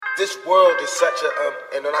This world is such a,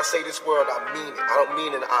 and when I say this world, I mean it. I don't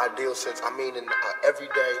mean in an ideal sense. I mean in every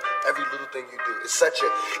day, every little thing you do. It's such a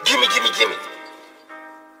gimme, gimme, gimme.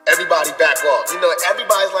 Everybody back off. You know,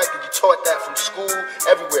 everybody's like, you taught that from school,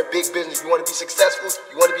 everywhere. Big business. You want to be successful?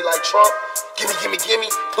 You want to be like Trump? Gimme, gimme, gimme.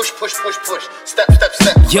 Push, push, push, push. Step, step,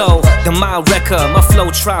 step. Yo, the mile wrecker, my flow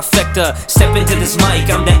trifecta. Step into this mic,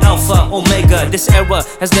 I'm the alpha, omega. This era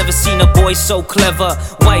has never seen a boy so clever.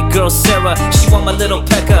 White girl Sarah, she want my little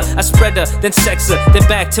pecker. I spread her, then sex her, then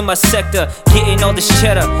back to my sector. Getting all this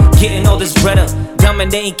cheddar, getting all this breader.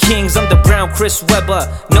 Dominating kings, I'm the brown Chris Webber.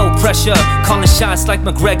 No pressure, calling shots like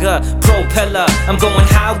McGregor. Propeller, I'm going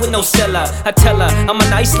high with no seller. I tell her, I'm a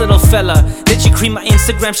nice little fella. Then she cream my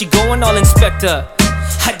Instagram, she going all inspector.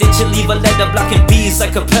 How did you leave a letter blocking bees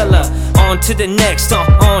like Capella? On to the next,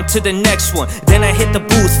 on to the next one. Then I hit the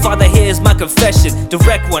booth, Father, here's my confession.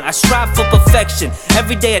 Direct one, I strive for perfection.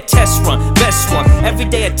 Every day a test run, best one. Every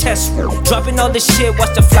day a test run. Dropping all this shit,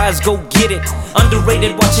 watch the flies go get it.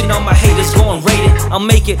 Underrated, watching all my haters go and rate it. I'll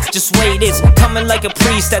make it, just wait, it's coming like a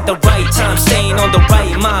priest at the right time. Staying on the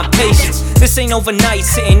right mind, patience. This ain't overnight,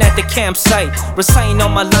 sitting at the campsite. Reciting all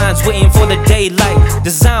my lines, waiting for the daylight.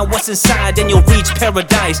 Design what's inside, then you'll reach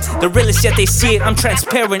paradise. The realest yet they see it, I'm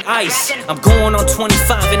transparent ice. I'm going on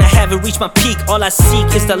 25 and I haven't reached my peak. All I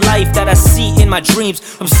seek is the life that I see in my dreams.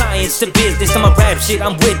 From science to business, I'm a rap shit,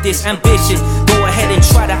 I'm with this ambition. Go ahead and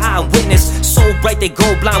try to eyewitness. So bright they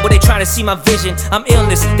go blind, but they try to see my vision. I'm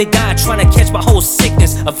illness, they die trying to catch my whole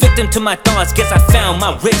sickness. A victim to my thoughts, guess I found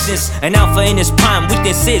my richness. An alpha in his prime,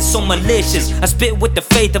 weakness is so malicious. I spit with the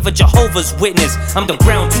faith of a Jehovah's Witness. I'm the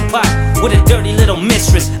brown Tupac with a dirty little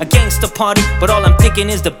mistress. A gangster party, but all I'm thinking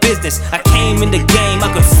is the business. I came in the game,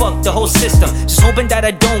 I could fuck the whole system. Just hoping that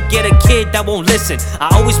I don't get a kid that won't listen. I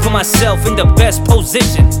always put myself in the best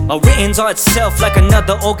position. A written's are itself like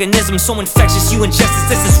another organism. So infectious, you injustice,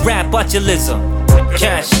 this is rap botulism.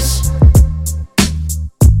 Qashus.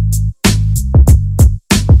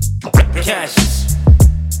 Qashus.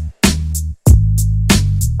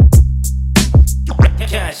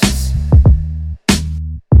 Qashus.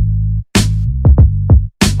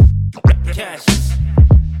 Qashus.